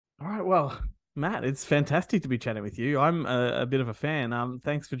All right, well, Matt, it's fantastic to be chatting with you. I'm a bit of a fan.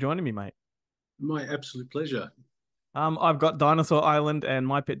 Thanks for joining me, mate. My absolute pleasure. I've got Dinosaur Island and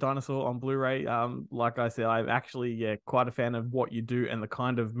My Pet Dinosaur on Blu-ray. Like I said, I'm actually quite a fan of what you do and the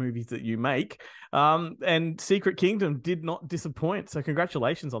kind of movies that you make. And Secret Kingdom did not disappoint. So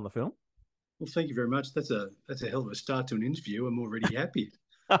congratulations on the film. Well, thank you very much. That's a hell of a start to an interview. I'm already happy.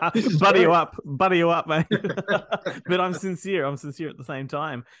 This is great. Buddy you up, mate. But I'm sincere. I'm sincere at the same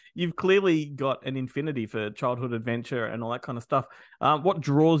time. You've clearly got an infinity for childhood adventure and all that kind of stuff. What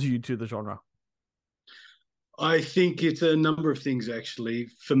draws you to the genre? I think it's a number of things actually.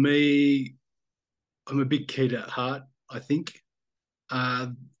 For me, I'm a big kid at heart, I think. Uh,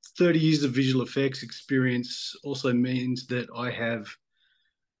 30 years of visual effects experience also means that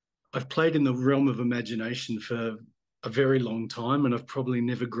I've played in the realm of imagination for a very long time and I've probably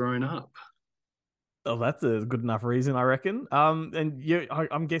never grown up. Oh, that's a good enough reason, I reckon.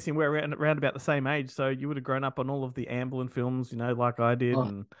 I'm guessing we're around about the same age, so you would have grown up on all of the Amblin films, like I did, Oh,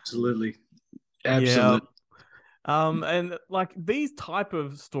 and absolutely. yeah. Absolutely. And like these type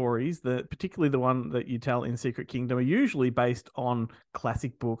of stories, particularly the one that you tell in Secret Kingdom, are usually based on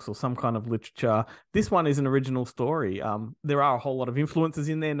classic books or some kind of literature. This one is an original story. There are a whole lot of influences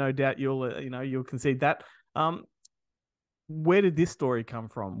in there, no doubt. You'll concede that. Um, where did this story come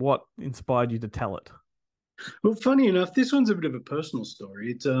from? What inspired you to tell it? Well, funny enough, this one's a bit of a personal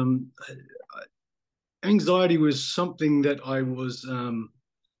story. Anxiety was something that I was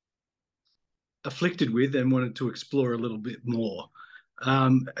afflicted with and wanted to explore a little bit more.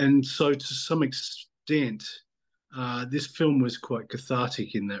 And so, to some extent, this film was quite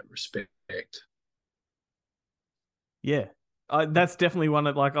cathartic in that respect. Yeah. That's definitely one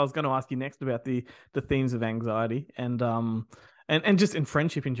that like I was going to ask you next about the themes of anxiety and just in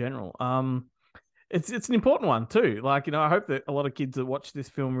friendship in general. It's an important one too. Like, I hope that a lot of kids that watch this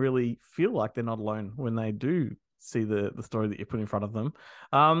film really feel like they're not alone when they do see the story that you put in front of them.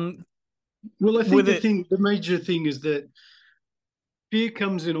 Um, Well, I think with it, the major thing is that fear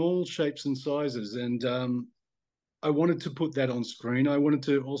comes in all shapes and sizes, and I wanted to put that on screen. I wanted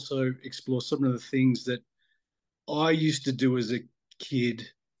to also explore some of the things that I used to do as a kid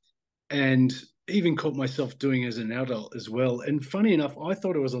and even caught myself doing as an adult as well. And funny enough, I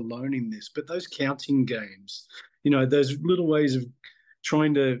thought I was alone in this, but those counting games, those little ways of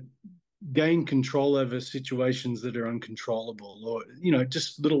trying to gain control over situations that are uncontrollable, or,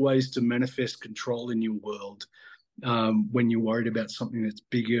 just little ways to manifest control in your world when you're worried about something that's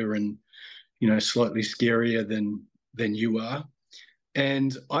bigger and, slightly scarier than you are.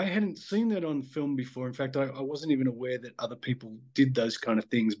 And I hadn't seen that on film before. In fact, I wasn't even aware that other people did those kind of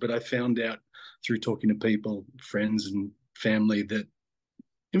things. But I found out through talking to people, friends, and family that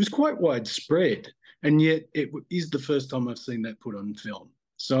it was quite widespread. And yet it is the first time I've seen that put on film.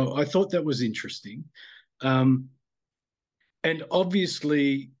 So I thought that was interesting. Um, and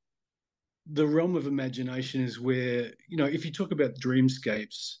obviously, the realm of imagination is where, if you talk about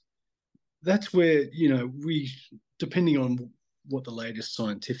dreamscapes, that's where, depending on what the latest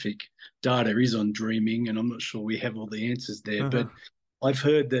scientific data is on dreaming, and I'm not sure we have all the answers there, but uh-huh. I've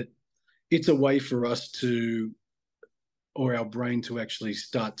heard that it's a way for us to, or our brain to actually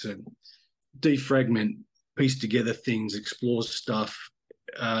start to defragment, piece together things, explore stuff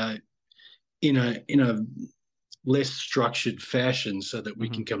uh, in a less structured fashion, so that we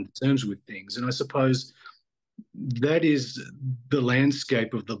Hmm. can come to terms with things. And I suppose that is the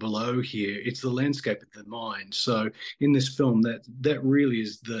landscape of the below here. It's the landscape of the mind. So in this film, that really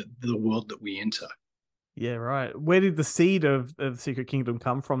is the world that we enter. Yeah, right. Where did the seed of Secret Kingdom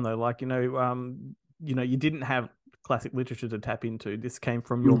come from though? Like, you didn't have classic literature to tap into. This came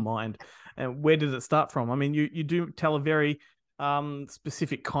from your Mm. mind. And where did it start from? I mean, you do tell a very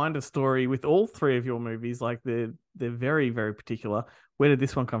specific kind of story with all three of your movies. Like they're very, very particular. Where did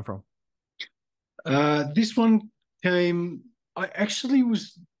this one come from? This one came. I actually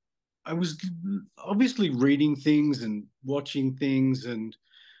was. I was obviously reading things and watching things, and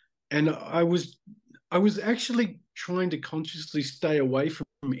I was actually trying to consciously stay away from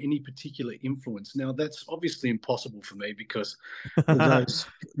any particular influence. Now that's obviously impossible for me because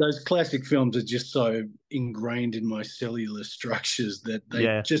those classic films are just so ingrained in my cellular structures that they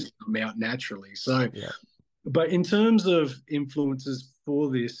Yeah, just come out naturally. So, yeah. but in terms of influences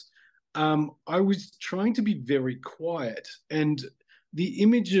for this, I was trying to be very quiet, and the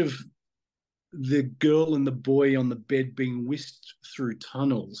image of the girl and the boy on the bed being whisked through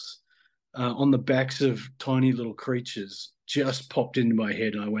tunnels on the backs of tiny little creatures just popped into my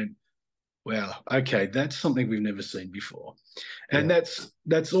head, and I went, "Wow, okay, that's something we've never seen before." And Yeah. that's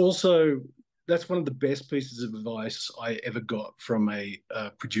that's one of the best pieces of advice I ever got from a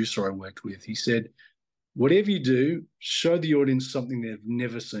producer I worked with. He said, whatever you do, show the audience something they've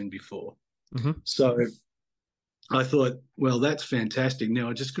never seen before. Mm-hmm. So I thought, well, that's fantastic. Now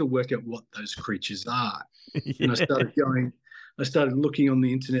I just got to work out what those creatures are. And Yeah. I started looking on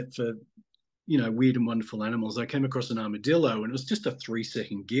the internet for, weird and wonderful animals. I came across an armadillo, and it was just a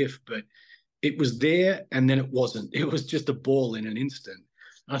 3-second GIF, but it was there and then it wasn't. It was just a ball in an instant.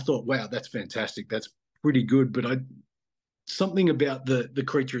 I thought, wow, that's fantastic. That's pretty good. But something about the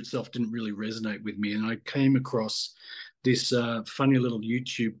creature itself didn't really resonate with me. And I came across this funny little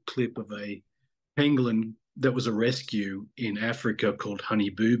YouTube clip of a pangolin that was a rescue in Africa called Honey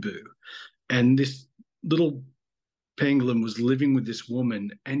Boo Boo. And this little pangolin was living with this woman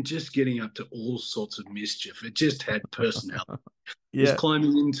and just getting up to all sorts of mischief. It just had personality. It was Yeah.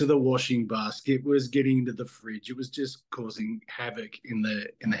 climbing into the washing basket, was getting into the fridge. It was just causing havoc in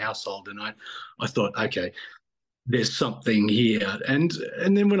the household. And I thought, okay, there's something here. And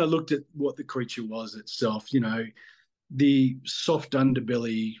then when I looked at what the creature was itself, the soft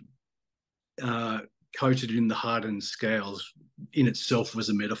underbelly coated in the hardened scales in itself was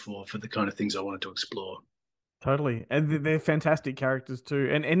a metaphor for the kind of things I wanted to explore. Totally. And they're fantastic characters too.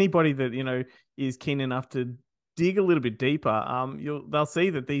 And anybody that, is keen enough to dig a little bit deeper, they'll see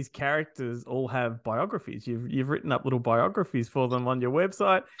that these characters all have biographies. You've written up little biographies for them on your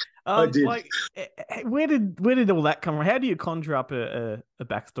website. I did. Where did all that come from? How do you conjure up a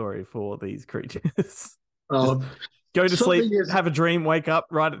backstory for these creatures? Oh, Go to sleep, have a dream, wake up,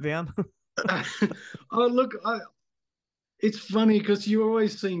 write it down. Oh, look, it's funny because you're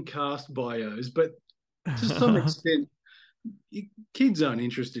always seeing cast bios, but to some extent, kids aren't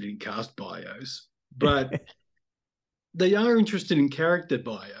interested in cast bios, but they are interested in character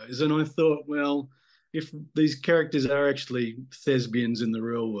bios. And I thought, well, if these characters are actually thespians in the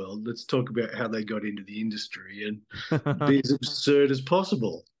real world, let's talk about how they got into the industry and be as absurd as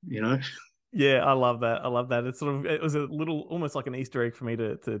possible, Yeah, I love that. I love that. It was a little, almost like an Easter egg for me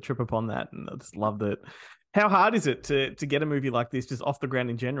to trip upon that, and I just loved it. How hard is it to get a movie like this just off the ground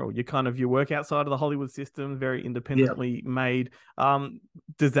in general? You work outside of the Hollywood system, very independently made.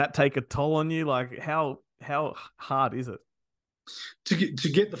 Does that take a toll on you? Like how hard is it? To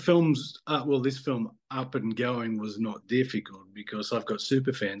get the films, this film up and going was not difficult because I've got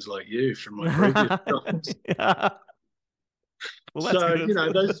super fans like you from my previous films. Yeah. Well, that's So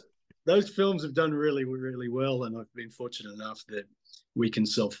good. those films have done really, really well, and I've been fortunate enough that we can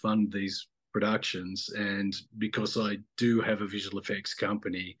self-fund these productions. And because I do have a visual effects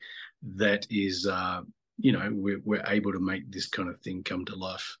company that is, we're able to make this kind of thing come to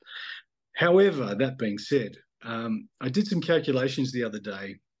life. However, that being said, I did some calculations the other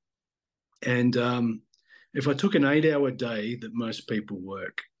day, and if I took an 8-hour day that most people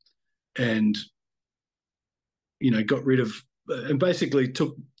work and got rid of and basically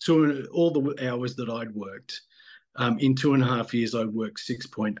took all the hours that I'd worked. In 2.5 years, I worked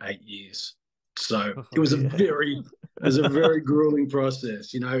 6.8 years. So it was a very grueling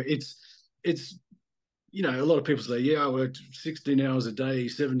process. It's a lot of people say, yeah, I worked 16 hours a day,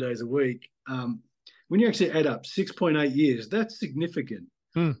 7 days a week. When you actually add up 6.8 years, that's significant.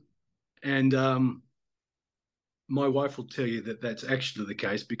 And my wife will tell you that that's actually the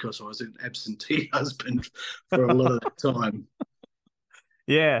case because I was an absentee husband for a lot of the time.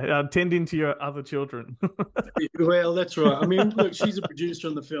 Yeah, tending to your other children. Well, that's right. I mean, look, she's a producer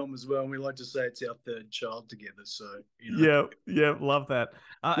on the film as well, and we like to say it's our third child together. So, Yeah, love that.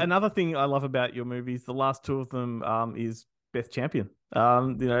 Another thing I love about your movies, the last two of them, is Beth Champion.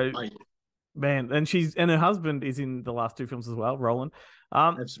 Man, and her husband is in the last two films as well, Roland.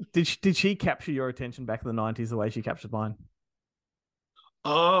 Did she capture your attention back in the 90s the way she captured mine?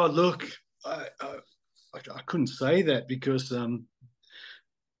 Oh, look, I couldn't say that because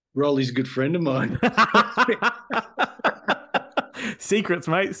Rolly's a good friend of mine. Secrets,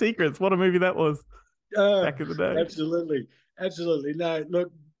 mate. Secrets. What a movie that was back in the day. Absolutely. No,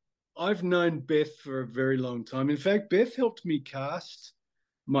 look, I've known Beth for a very long time. In fact, Beth helped me cast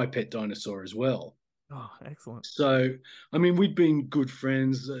my Pet Dinosaur as well. Oh, excellent. So, I mean, we've been good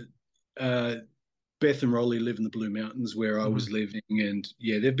friends. Beth and Rolly live in the Blue Mountains where I was living, and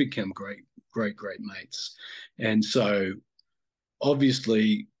yeah, they've become great mates. And so,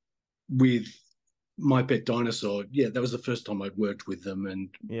 obviously, with my Pet Dinosaur, yeah, that was the first time I'd worked with them, and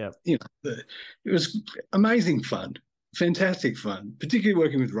it was amazing fun, fantastic fun, particularly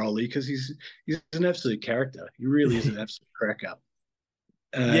working with Rolly because he's an absolute character. He really is an absolute cracker.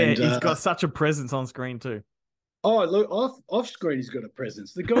 And, he's got such a presence on screen too. Oh, look, off screen he's got a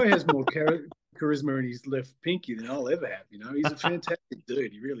presence. The guy has more charisma in his left pinky than I'll ever have. He's a fantastic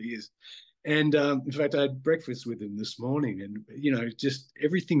dude. He really is. And in fact, I had breakfast with him this morning, and just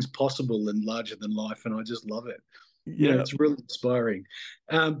everything's possible and larger than life, and I just love it. Yeah. It's really inspiring.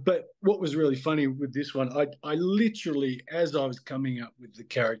 But what was really funny with this one, I literally, as I was coming up with the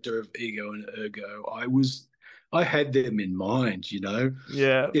character of Ego and Ergo, I had them in mind.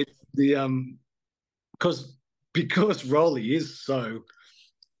 Yeah. It's because Rolly is so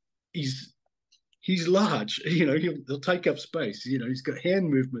he's he's large. He'll take up space. He's got hand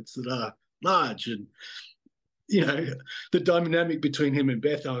movements that are large, and the dynamic between him and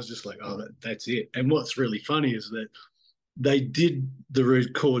Beth, I was just like, oh, that's it. And what's really funny is that they did the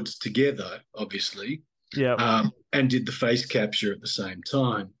root chords together, obviously, Yeah. and did the face capture at the same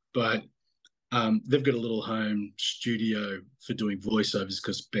time. But they've got a little home studio for doing voiceovers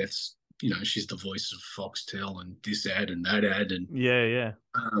because Beth's, she's the voice of Foxtel and this ad and that ad. And Yeah.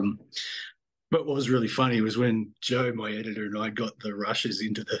 but what was really funny was when Joe, my editor, and I got the rushes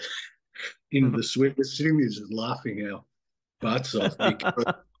into the suite, we're sitting there just laughing our butts off because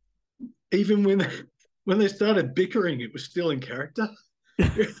even when they started bickering, it was still in character.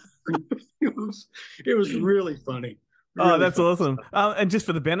 it was really funny. Oh, that's awesome. And just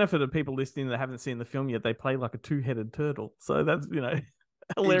for the benefit of people listening that haven't seen the film yet, they play like a two-headed turtle. So that's,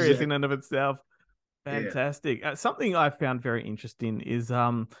 hilarious in and of itself. Fantastic. Yeah. Something I found very interesting is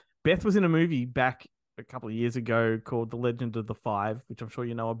Beth was in a movie back a couple of years ago called The Legend of the Five, which I'm sure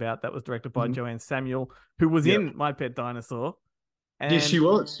you know about. That was directed by Joanne Samuel, who was in My Pet Dinosaur. And yes, she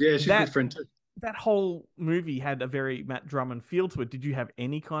was. Yeah, she's a good friend too. That whole movie had a very Matt Drummond feel to it. Did you have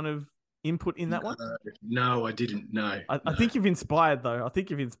any kind of input in that one? No, I didn't. No. I think you've inspired, though. I think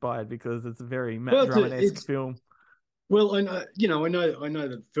you've inspired because it's a very Matt Drummond-esque film. Well, I know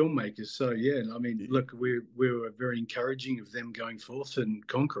the filmmakers. So yeah, I mean, look, we were very encouraging of them going forth and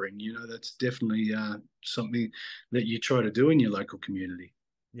conquering. That's definitely something that you try to do in your local community.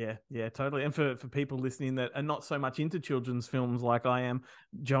 Yeah, totally. And for people listening that are not so much into children's films like I am,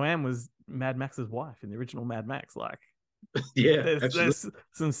 Joanne was Mad Max's wife in the original Mad Max. Like, yeah, there's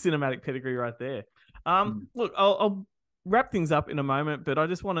some cinematic pedigree right there. Look, I'll wrap things up in a moment, but I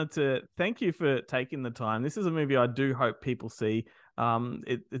just wanted to thank you for taking the time. This is a movie I do hope people see.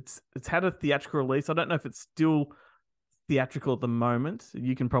 It's had a theatrical release. I don't know if it's still theatrical at the moment.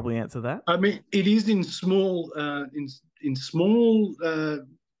 You can probably answer that. I mean, it is in small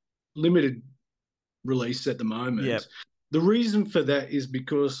limited release at the moment. Yep. The reason for that is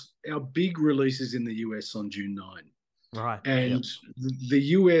because our big release is in the US on June 9. Right. And the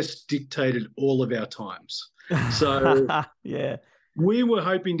US dictated all of our times. So yeah, we were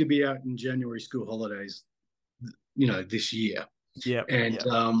hoping to be out in January school holidays, this year. Yeah. And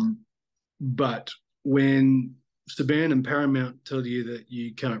but when Saban and Paramount tell you that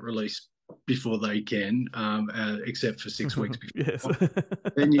you can't release before they can, except for 6 weeks before,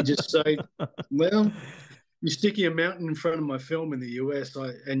 then you just say, well, you're sticking a mountain in front of my film in the US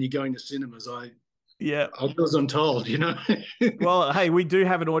and you're going to cinemas. I'll do as I'm told, Well, hey, we do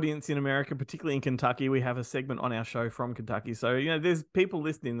have an audience in America, particularly in Kentucky. We have a segment on our show from Kentucky. So, there's people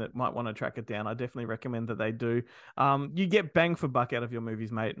listening that might want to track it down. I definitely recommend that they do. You get bang for buck out of your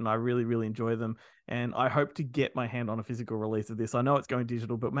movies, mate, and I really, really enjoy them. And I hope to get my hand on a physical release of this. I know it's going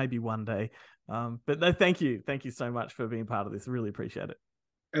digital, but maybe one day. But no, thank you. Thank you so much for being part of this. Really appreciate it.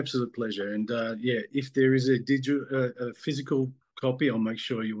 Absolute pleasure. And if there is a physical copy, I'll make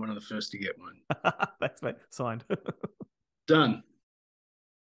sure you're one of the first to get one. Thanks, mate. Signed. Done.